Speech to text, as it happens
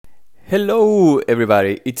Hello,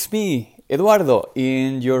 everybody. It's me, Eduardo,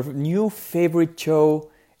 in your new favorite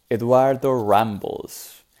show, Eduardo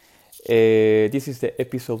Rambles. This is the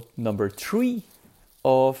episode number 3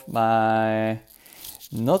 of my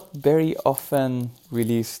not very often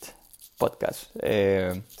released podcast.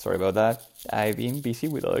 Sorry about that. I've been busy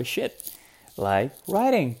with other shit, like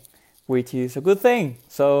writing, which is a good thing.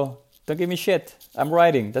 So don't give me shit. I'm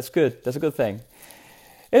writing. That's good. That's a good thing.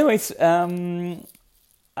 Anyways,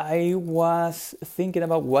 I was thinking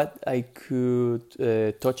about what I could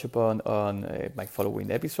touch upon on my following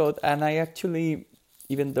episode, and I actually,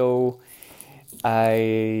 even though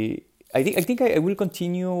I think I will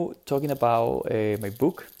continue talking about my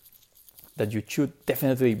book that you should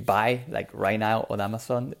definitely buy, like right now on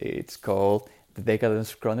Amazon. It's called The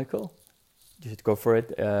Decadence Chronicle. You should go for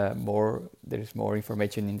it. There is more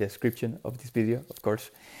information in the description of this video, of course.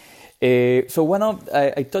 So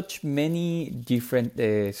I touch many different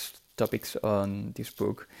topics on this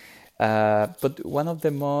book, but one of the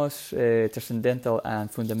most transcendental and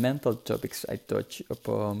fundamental topics I touch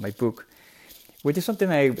upon my book, which is something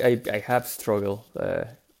I have struggled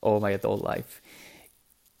all my adult life,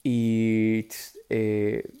 it's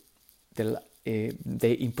the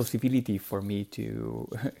impossibility for me to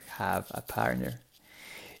have a partner.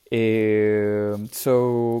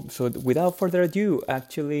 So without further ado,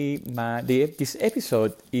 actually, this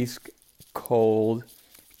episode is called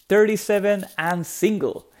 37 and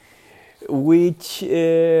Single, which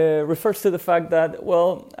refers to the fact that,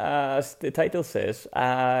 well, as the title says,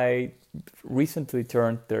 I recently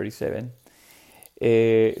turned 37.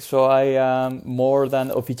 So I am more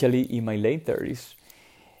than officially in my late 30s,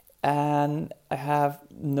 and I have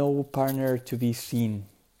no partner to be seen,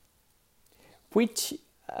 which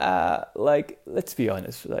let's be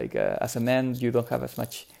honest, as a man, you don't have as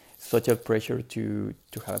much social pressure to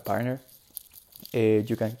have a partner.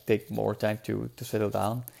 You can take more time to settle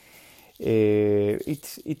down.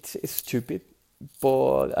 It's stupid,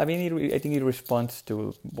 but I mean, I think it responds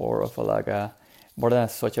to more of more than a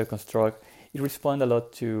social construct. It responds a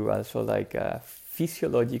lot to also like a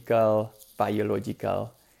physiological,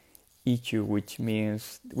 biological issue, which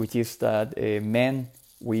is that men,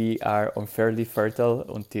 we are unfairly fertile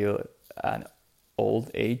until an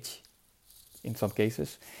old age, in some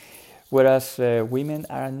cases, whereas women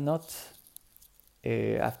are not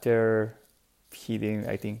after hitting,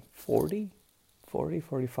 I think, 40,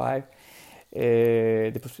 45,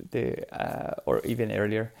 or even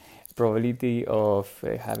earlier, probability of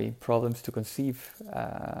having problems to conceive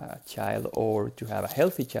a child or to have a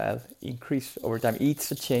healthy child increase over time.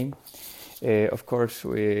 It's a shame. Of course,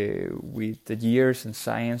 with the years and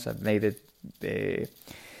science have made it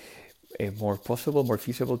more possible, more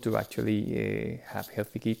feasible to actually have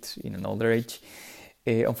healthy kids in an older age.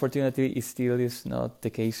 Unfortunately, it still is not the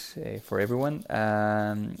case for everyone.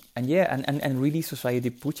 And really society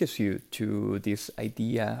pushes you to this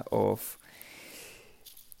idea of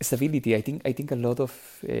stability. I think a lot of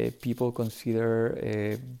people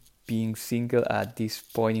consider being single at this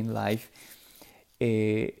point in life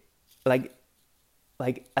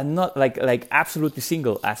I'm not like absolutely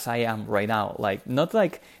single as I am right now. Like, not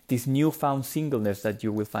like this newfound singleness that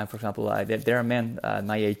you will find, for example, there are men at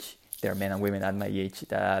my age, there are men and women at my age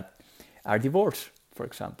that are divorced, for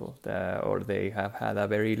example, or they have had a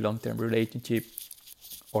very long-term relationship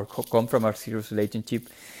or come from a serious relationship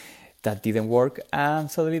that didn't work, and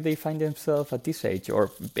suddenly they find themselves at this age, or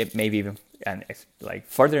maybe even like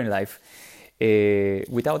further in life,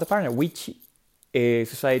 without a partner, which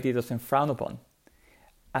society doesn't frown upon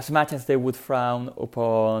as much as they would frown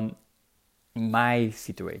upon my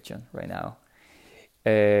situation right now,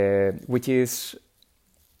 which is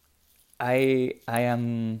I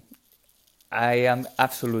am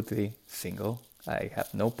absolutely single. I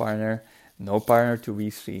have no partner to be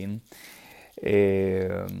seen.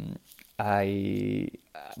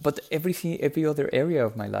 But every other area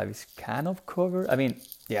of my life is kind of covered. I mean,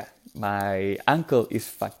 yeah, my ankle is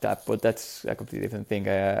fucked up, but that's a completely different thing.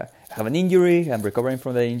 I have an injury. I'm recovering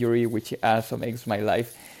from the injury, which also makes my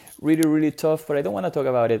life really, really tough. But I don't want to talk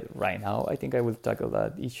about it right now. I think I will tackle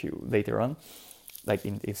that issue later on, like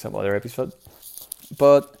in some other episode.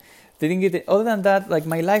 But the thing is, other than that, like,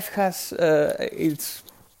 my life has it's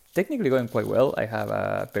technically going quite well. I have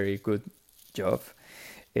a very good job.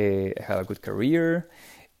 I have a good career.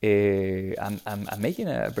 I'm making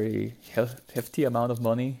a very hefty amount of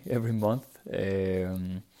money every month.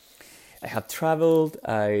 I have traveled.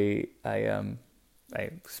 I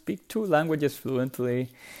speak 2 languages fluently.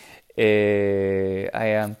 I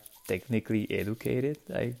am technically educated,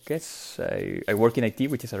 I guess. I work in IT,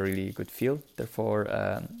 which is a really good field. Therefore,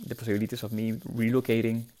 the possibilities of me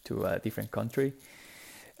relocating to a different country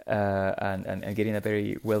and getting a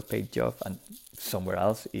very well-paid job and somewhere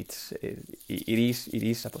else, it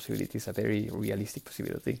is a possibility. It's a very realistic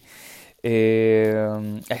possibility.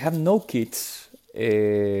 I have no kids.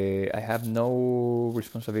 I have no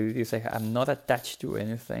responsibilities. I'm not attached to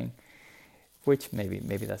anything, which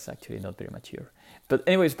maybe that's actually not very mature. But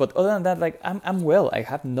anyways, but other than that, like I'm well. I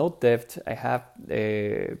have no debt. I have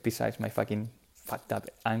besides my fucking fucked up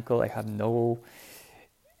ankle, I have no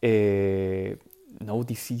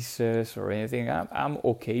diseases or anything. I'm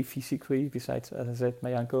okay physically. Besides, as I said,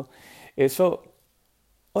 my ankle. So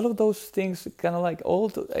all of those things, kind of like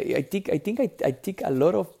I think I tick a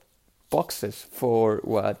lot of boxes for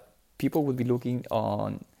what people would be looking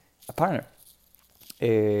on a partner.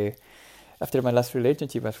 After my last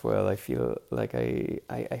relationship as well, I feel like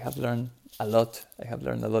I have learned a lot. I have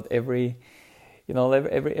learned a lot. Every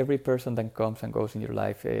person that comes and goes in your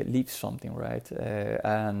life leaves something, right?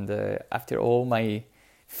 And after all my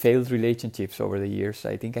failed relationships over the years,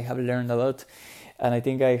 I think I have learned a lot, and I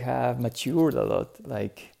think I have matured a lot.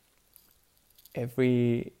 Like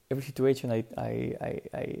every situation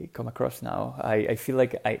I come across now, I feel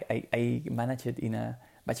like I manage it in a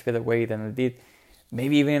much better way than I did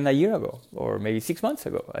maybe even a year ago or maybe 6 months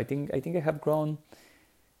ago. I think I have grown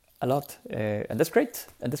a lot, and that's great.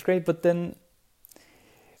 But then,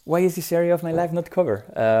 why is this area of my life not covered?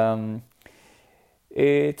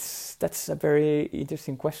 That's a very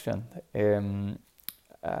interesting question.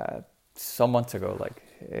 Some months ago, like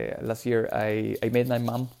last year, I met my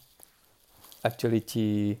mom. Actually,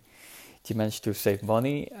 she managed to save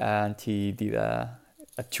money and she did a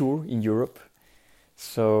tour in Europe.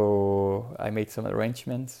 So I made some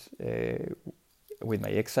arrangements with my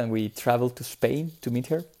ex, and we traveled to Spain to meet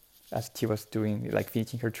her as she was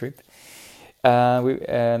finishing her trip.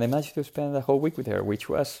 And I managed to spend a whole week with her, which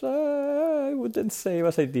was, I wouldn't say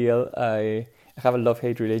was ideal. I have a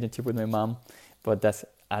love-hate relationship with my mom, but that's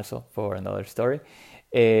also for another story.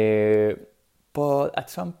 But at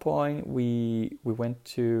some point, we went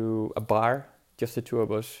to a bar, just the two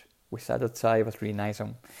of us. We sat outside. It was really nice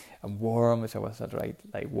and warm. So it was a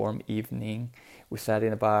warm evening. We sat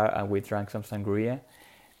in a bar and we drank some sangria.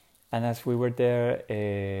 And as we were there,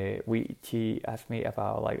 she asked me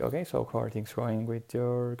about okay, so how are things going with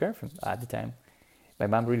your girlfriend at the time? My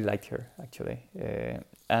mom really liked her actually,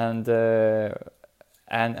 and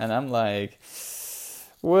I'm like,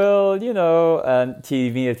 well, and she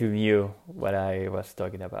immediately knew what I was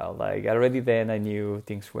talking about. Like already then I knew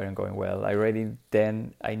things weren't going well. Already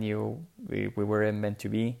then I knew we weren't meant to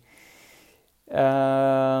be.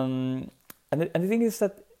 And the thing is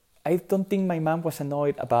that I don't think my mom was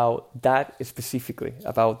annoyed about that specifically,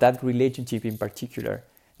 about that relationship in particular.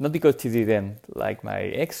 Not because she didn't like my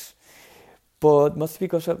ex, but mostly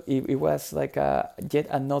because it was like yet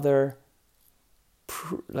another,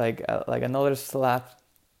 like another slap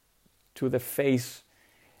to the face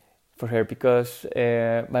for her, because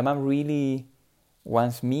my mom really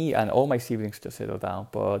wants me and all my siblings to settle down.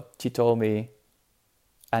 But she told me,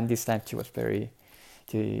 and this time she was very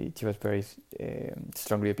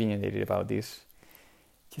strongly opinionated about this.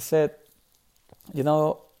 She said,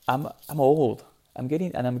 I'm old. I'm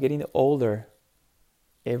getting older.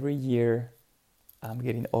 Every year, I'm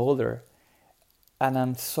getting older, and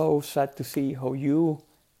I'm so sad to see how you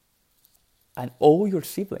and all your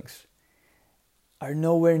siblings are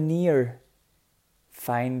nowhere near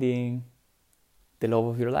finding the love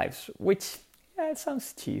of your lives. Which, it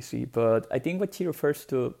sounds cheesy, but I think what she refers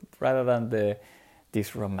to, rather than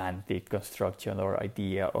this romantic construction or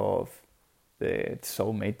idea of the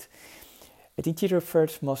soulmate, I think she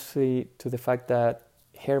refers mostly to the fact that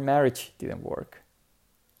her marriage didn't work.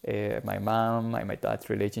 My mom and my dad's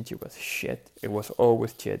relationship was shit. It was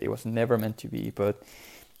always shit. It was never meant to be, but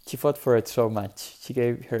she fought for it so much. She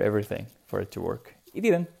gave her everything for it to work. It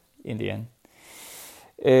didn't in the end.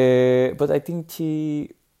 But I think she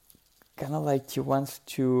she wants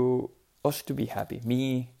us to be happy.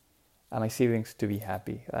 Me and my siblings to be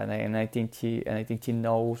happy, and I think she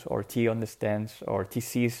knows, or she understands, or she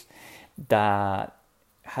sees that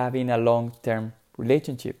having a long-term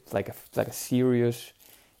relationship, like a serious,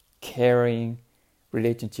 caring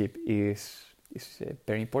relationship, is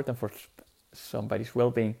very important for somebody's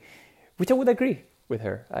well-being, which I would agree with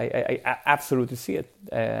her. I absolutely see it.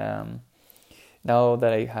 Now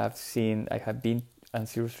that I have been in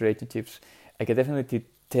serious relationships, I can definitely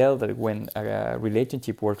tell that when a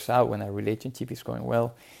relationship works out, when a relationship is going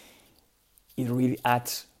well, it really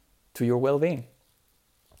adds to your well-being.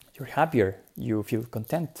 You're happier, you feel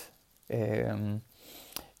content.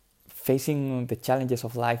 Facing the challenges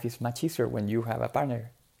of life is much easier when you have a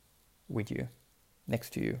partner with you.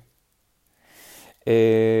 next to you.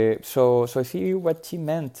 So I see what she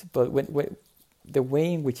meant, but when the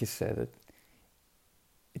way in which he said it,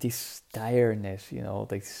 this tiredness,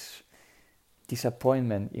 this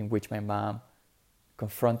disappointment in which my mom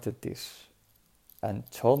confronted this and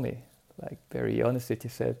told me, like very honestly, she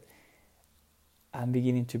said, I'm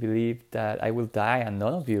beginning to believe that I will die and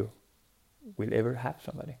none of you will ever have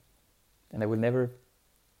somebody. And I will never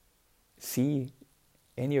see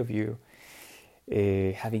any of you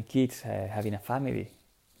having kids, having a family,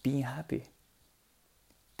 being happy.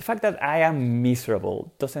 The fact that I am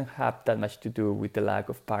miserable doesn't have that much to do with the lack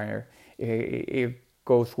of partner. It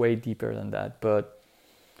goes way deeper than that. But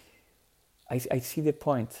I see the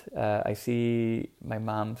point. I see my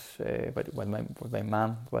mom's, what my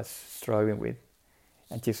mom was struggling with,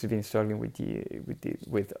 and she's been struggling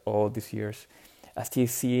with all these years. As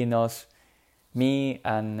she's seeing us, me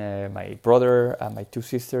and my brother and my two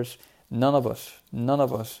sisters, none of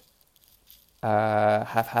us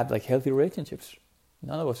have had like healthy relationships.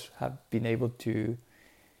 None of us have been able to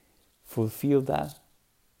fulfill that.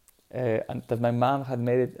 And that my mom had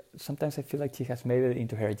made it, sometimes I feel like she has made it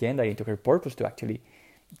into her agenda, into her purpose to actually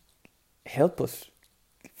help us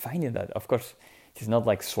finding that. Of course, she's not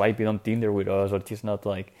like swiping on Tinder with us, or she's not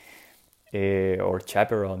like, or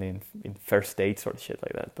chaperone in first dates or shit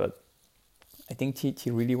like that. But I think she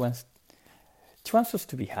really wants us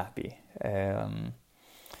to be happy.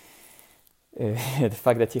 The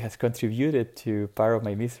fact that she has contributed to part of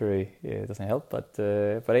my misery doesn't help, but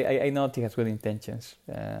I know she has good intentions,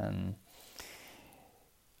 and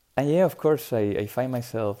yeah, of course, I find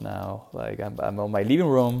myself now like I'm on my living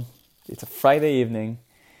room. It's a Friday evening,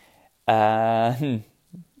 and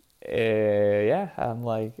yeah, I'm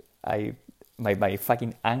like my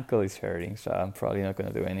fucking ankle is hurting, so I'm probably not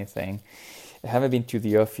gonna do anything. I haven't been to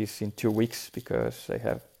the office in 2 weeks because I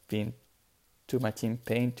have been too much in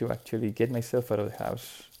pain to actually get myself out of the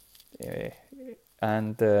house,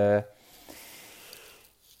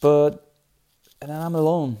 but I'm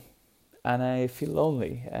alone and I feel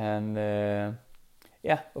lonely, and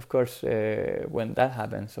yeah, of course, when that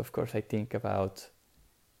happens, of course I think about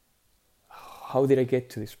how did I get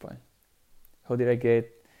to this point? How did I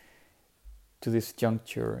get to this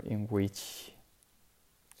juncture in which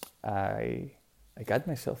I got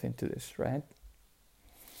myself into this, right?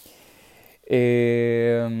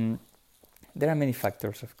 There are many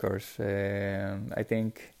factors, of course. I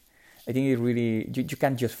think it really, you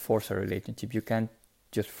can't just force a relationship. You can't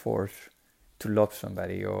just force to love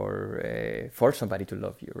somebody, or force somebody to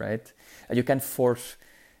love you, right? And you can't force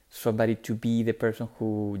somebody to be the person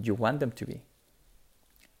who you want them to be.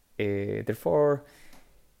 Therefore,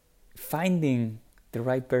 finding the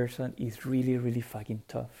right person is really, really fucking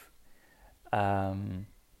tough.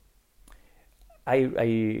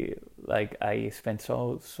 I spent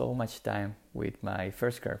so much time with my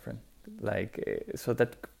first girlfriend, so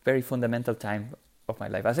that very fundamental time of my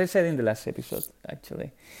life. As I said in the last episode,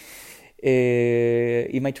 actually,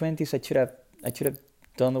 in my 20s, I should have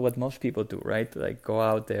done what most people do, right? Like go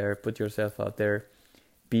out there, put yourself out there,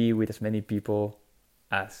 be with as many people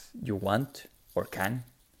as you want or can,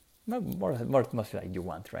 mostly like you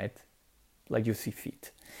want, right? Like you see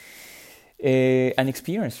fit. And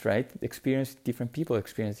experience, right? Experience different people,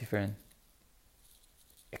 experience different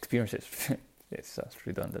experiences. It sounds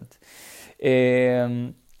redundant.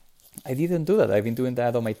 I didn't do that. I've been doing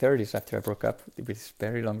that on my 30s after I broke up with this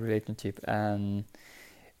very long relationship, and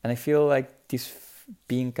I feel like this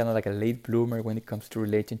being kind of like a late bloomer when it comes to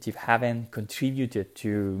relationship haven't contributed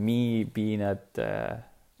to me being at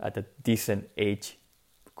a decent age,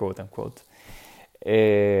 quote unquote,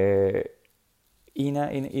 in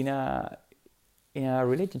a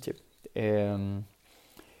relationship.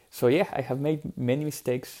 So yeah, I have made many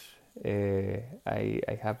mistakes.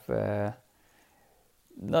 I have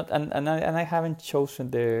not, and I haven't chosen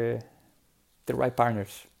the right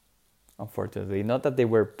partners, unfortunately. Not that they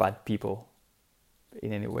were bad people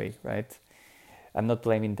in any way, right? I'm not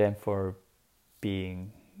blaming them for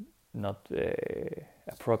being not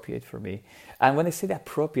appropriate for me. And when I say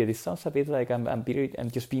appropriate, it sounds a bit like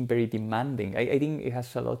I'm just being very demanding. I think it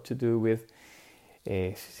has a lot to do with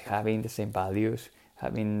having the same values,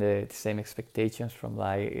 having the same expectations from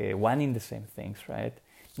life, wanting the same things, right?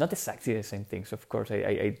 Not exactly the same things, of course.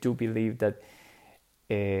 I do believe that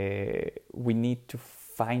we need to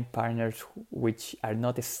find partners which are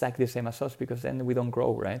not exactly the same as us, because then we don't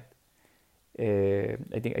grow, right?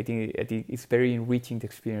 I think it's very enriching, the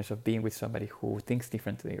experience of being with somebody who thinks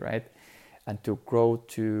differently, right? And to grow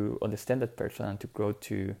to understand that person, and to grow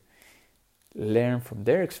to learn from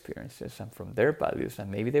their experiences and from their values,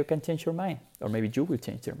 and maybe they can change your mind, or maybe you will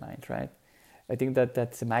change their mind, right? I think that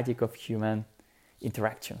that's the magic of human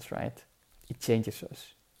interactions, right? It changes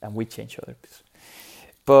us, and we change others.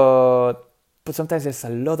 But sometimes there's a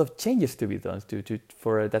lot of changes to be done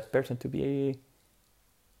for that person to be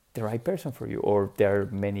the right person for you, or there are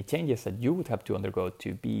many changes that you would have to undergo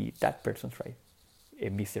to be that person's right,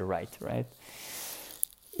 Mr. Right, right?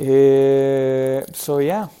 So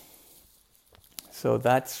yeah, so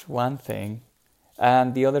that's one thing.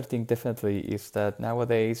 And the other thing definitely is that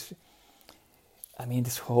nowadays, I mean,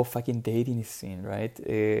 this whole fucking dating scene, right?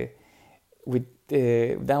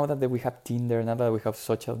 Now that we have Tinder, now that we have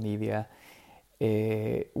social media,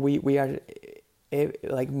 we are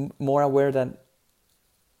like more aware than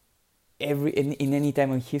in any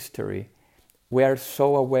time in history. We are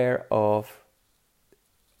so aware of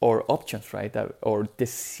our options, right? Or the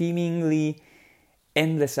seemingly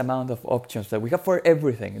endless amount of options that we have for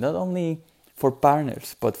everything, not only for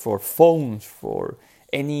partners, but for phones, for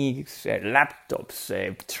any laptops,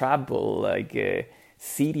 travel, like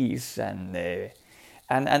cities, and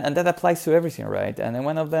that applies to everything, right? And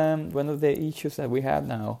one of the issues that we have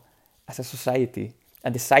now as a society,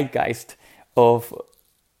 and the zeitgeist of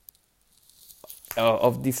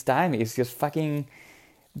this time, is just fucking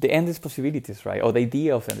the endless possibilities, right? Or the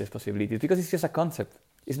idea of endless possibilities, because it's just a concept.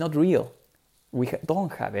 It's not real. We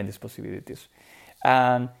don't have endless possibilities.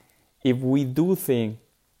 And if we do think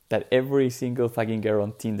that every single fucking girl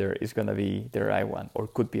on Tinder is gonna be the right one, or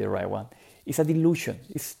could be the right one, it's a delusion.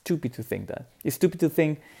 It's stupid to think that. It's stupid to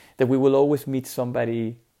think that we will always meet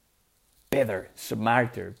somebody better,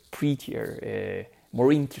 smarter, prettier,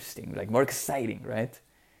 more interesting, like more exciting, right?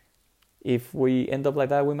 If we end up like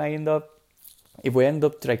that, if we end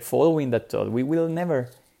up like following that thought, we will never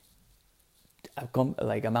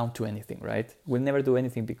amount to anything, right? We'll never do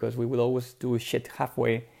anything, because we will always do shit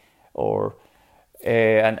halfway, or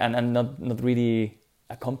and not really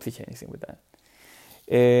accomplish anything with that.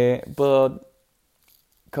 But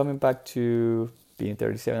coming back to being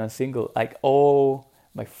 37 and single, like all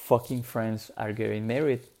my fucking friends are getting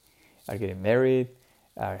married,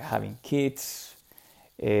 are having kids.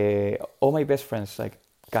 All my best friends, like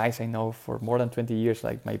guys I know for more than 20 years,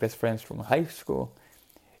 like my best friends from high school.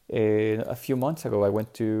 A few months ago, I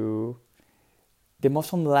went to the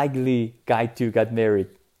most unlikely guy to get married.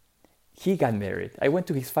 He got married. I went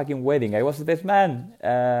to his fucking wedding. I was the best man.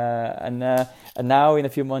 And now in a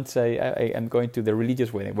few months, I am going to the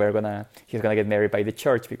religious wedding. He's gonna get married by the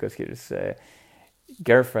church, because his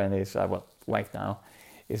girlfriend is wife now.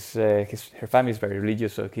 Her family is very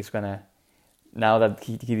religious, so he's gonna. Now that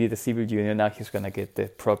he did the civil union, now he's gonna get the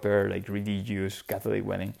proper like religious Catholic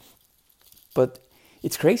wedding. But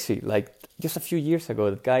it's crazy. Like just a few years ago,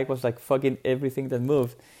 that guy was like fucking everything that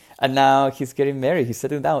moved, and now he's getting married. He's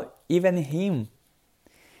settling down. Even him.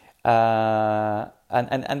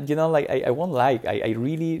 And you know, like I won't lie. I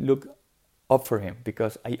really look up for him,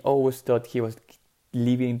 because I always thought he was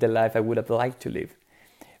living the life I would have liked to live.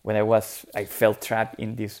 When I felt trapped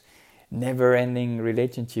in this never-ending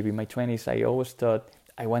relationship in my 20s. I always thought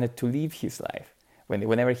I wanted to live his life.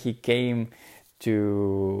 Whenever he came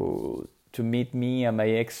to meet me and my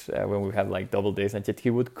ex, when we had like double dates and shit, he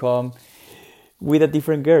would come with a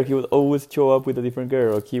different girl. He would always show up with a different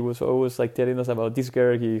girl. Or he was always like telling us about this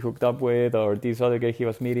girl he hooked up with, or this other girl he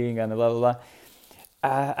was meeting, and blah blah blah.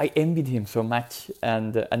 I envied him so much,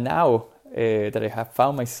 and now that I have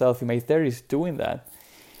found myself in my 30s doing that,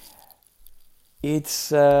 it's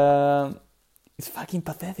fucking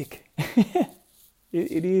pathetic.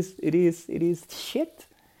 It is shit,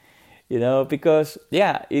 you know, because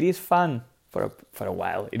yeah, it is fun for a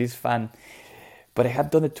while. It is fun, but I have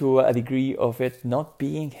done it to a degree of it not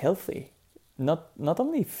being healthy, not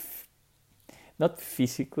only not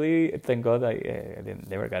physically. Thank God I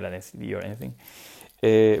never got an STD or anything.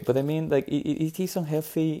 But I mean, like it is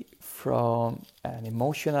unhealthy from an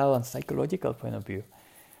emotional and psychological point of view.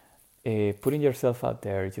 Putting yourself out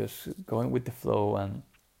there, just going with the flow, and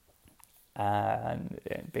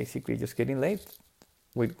basically just getting laid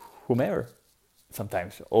with whomever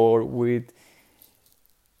sometimes, or with,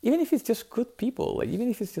 even if it's just good people, like even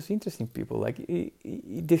if it's just interesting people, like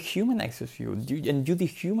it dehumanizes you, and you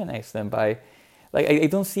dehumanize them by, like I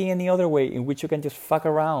don't see any other way in which you can just fuck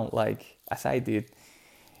around like as I did,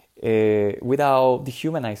 without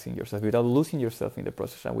dehumanizing yourself, without losing yourself in the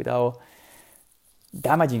process, and without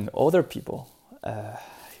damaging other people.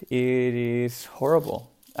 It is horrible.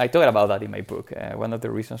 I talk about that in my book. One of the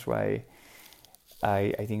reasons why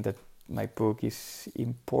I think that my book is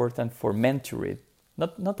important for men to read.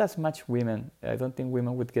 Not as much women. I don't think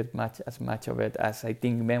women would get as much of it as I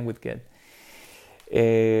think men would get.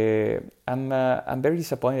 I'm very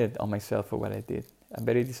disappointed on myself for what I did. I'm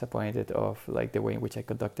very disappointed of like the way in which I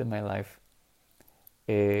conducted my life.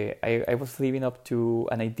 I was living up to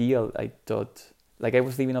an ideal. I thought like I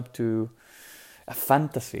was living up to a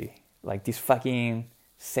fantasy, like this fucking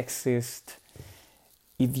sexist,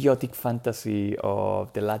 idiotic fantasy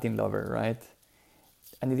of the Latin lover, right?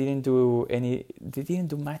 And they didn't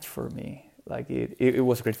do much for me. Like it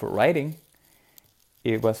was great for writing.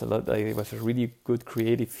 It was it was a really good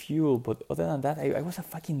creative fuel, but other than that, I was a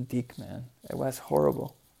fucking dick, man. I was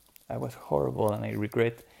horrible. And I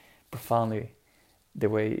regret profoundly the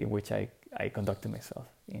way in which I conducted myself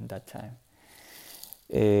in that time.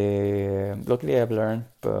 Luckily, I've learned,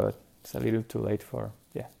 but it's a little too late for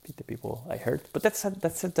the people I hurt. But that's a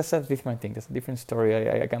different thing. That's a different story.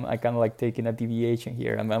 I kind of like taking a deviation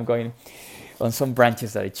here. I'm going on some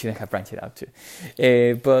branches that I shouldn't have branched out to.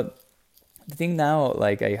 But the thing now,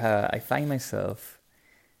 like I find myself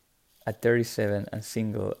at 37 and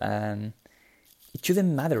single, and it shouldn't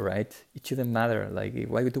matter, right? It shouldn't matter. Like,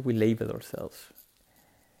 why do we label ourselves?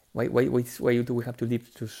 Why do we have to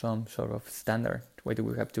live to some sort of standard? Why do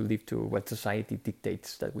we have to live to what society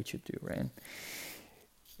dictates that we should do, right?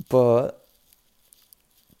 But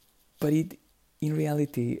it, in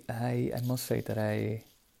reality, I must say that I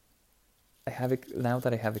have, now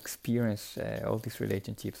that I have experienced all these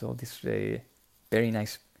relationships, all these very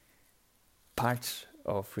nice parts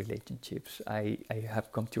of relationships, I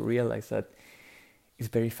have come to realize that it's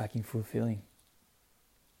very fucking fulfilling.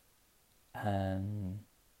 And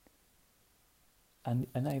I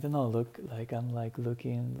don't know, I'm like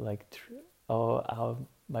looking like out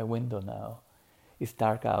my window now. It's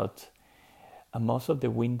dark out, and most of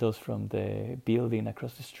the windows from the building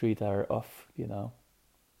across the street are off,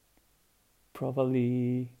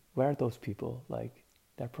 Probably, where are those people? Like,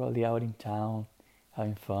 they're probably out in town,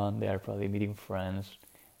 having fun. They are probably meeting friends,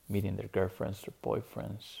 meeting their girlfriends, their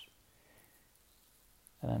boyfriends.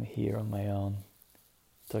 And I'm here on my own,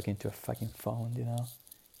 talking to a fucking phone,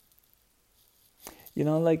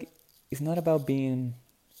 like, it's not about being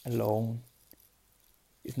alone.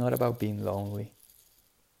 It's not about being lonely.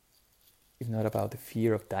 It's not about the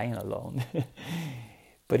fear of dying alone.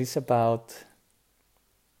 But it's about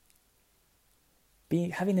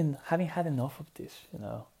having had enough of this,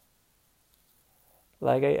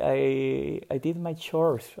 Like I did my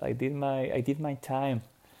chores. I did my time.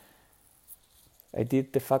 I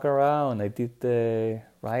did the fuck around. I did the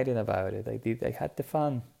writing about it. I had the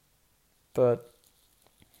fun. But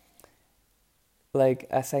like,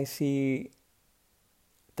 as I see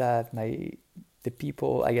that the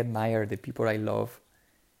people I admire, the people I love,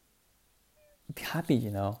 be happy,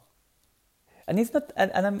 And it's not,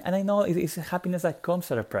 and I know it's a happiness that comes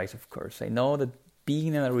at a price, of course. I know that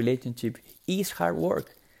being in a relationship is hard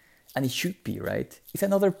work, and it should be, right? It's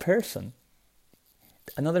another person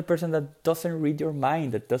that doesn't read your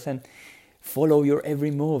mind, that doesn't follow your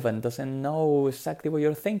every move, and doesn't know exactly what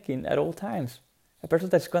you're thinking at all times. A person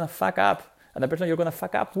that's gonna fuck up, and a person you're gonna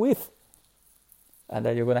fuck up with, and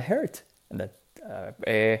that you're gonna hurt, and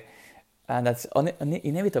that's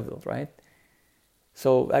inevitable, right?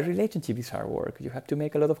 So a relationship is hard work. You have to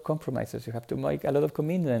make a lot of compromises. You have to make a lot of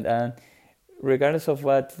commitment, and regardless of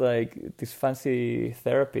what like these fancy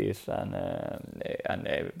therapists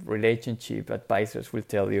and relationship advisors will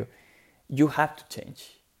tell you, you have to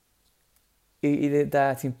change.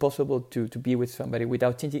 That's impossible to be with somebody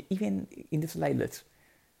without changing, even in the slightest,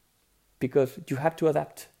 because you have to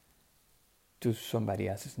adapt to somebody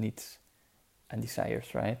else's needs and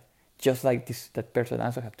desires, right? Just like that person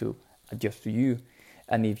also have to adjust to you.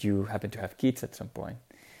 And if you happen to have kids at some point,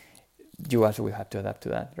 you also will have to adapt to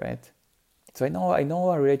that, right? So I know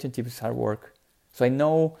our relationship is hard work. So I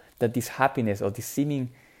know that this happiness or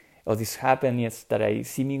this happiness that I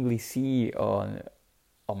seemingly see on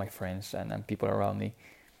my friends and people around me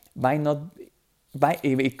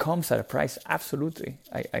it comes at a price. Absolutely.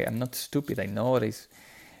 I am not stupid. I know that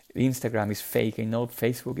Instagram is fake. I know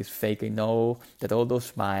Facebook is fake. I know that all those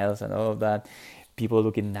smiles and all of that, people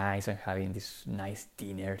looking nice and having these nice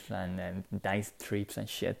dinners and nice trips and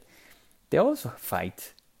shit, they also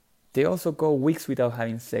fight. They also go weeks without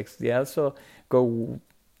having sex. They also go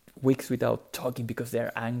weeks without talking because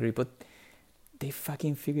they're angry. But they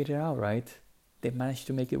fucking figured it out, right? They managed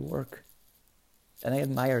to make it work. And I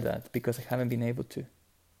admire that, because I haven't been able to.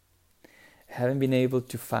 I haven't been able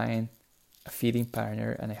to find a fitting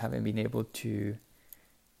partner, and I haven't been able to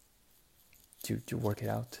work it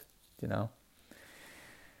out,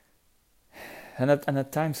 And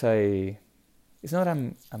at times it's not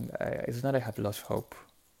I have lost hope.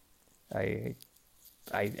 I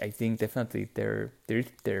think definitely there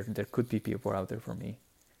could be people out there for me,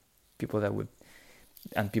 people that would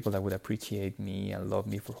and people that would appreciate me and love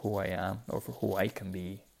me for who I am or for who I can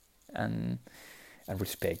be, and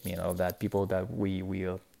respect me and all that. People that we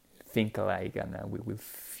will think alike and we will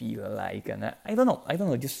feel alike, and I don't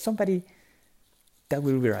know, just somebody that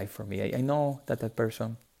will be right for me. I know that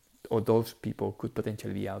person or those people could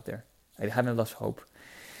potentially be out there. I haven't lost hope.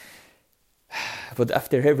 But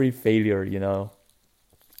after every failure,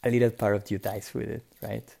 a little part of you dies with it,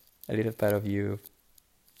 right? A little part of you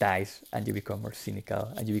dies and you become more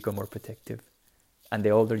cynical and you become more protective. And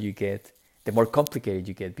the older you get, the more complicated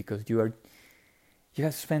you get, because you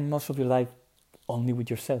have spent most of your life only with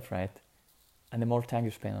yourself, right? And the more time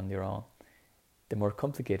you spend on your own, the more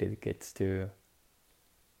complicated it gets to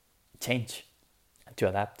change and to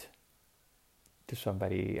adapt to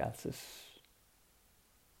somebody else's.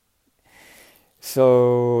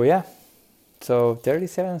 So yeah, so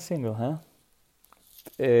 37 single, huh?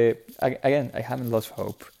 Again, I haven't lost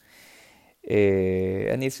hope,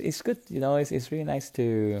 and it's good, it's really nice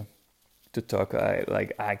to talk.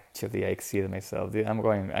 I exceeded myself.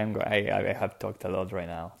 I have talked a lot right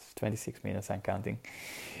now. It's 26 minutes. I'm counting.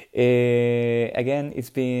 Again, it's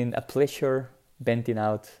been a pleasure venting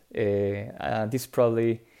out. This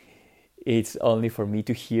probably it's only for me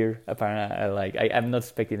to hear. Apparently, I'm not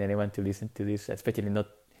expecting anyone to listen to this, especially not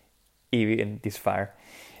even this far.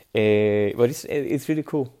 But it's really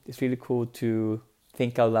cool. It's really cool to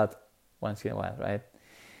think out loud once in a while, right?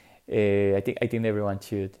 I think everyone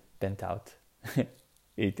should vent out.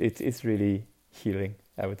 It's really healing,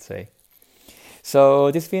 I would say.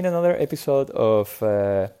 So this has been another episode of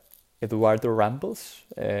Eduardo Rambles.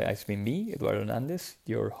 It's been me, Eduardo Hernandez,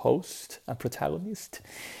 your host and protagonist.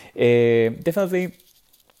 Definitely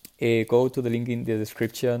go to the link in the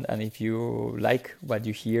description, and if you like what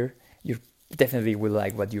you hear, you definitely will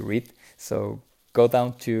like what you read. So go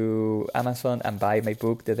down to Amazon and buy my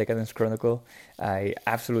book, The Decadence Chronicle. I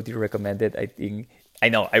absolutely recommend it. I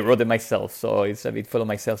know I wrote it myself, so it's a bit full of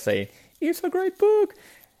myself saying it's a great book,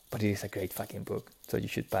 but it is a great fucking book, so you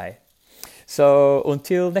should buy it. So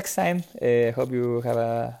until next time, hope you have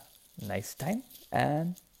a nice time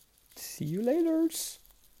and see you later.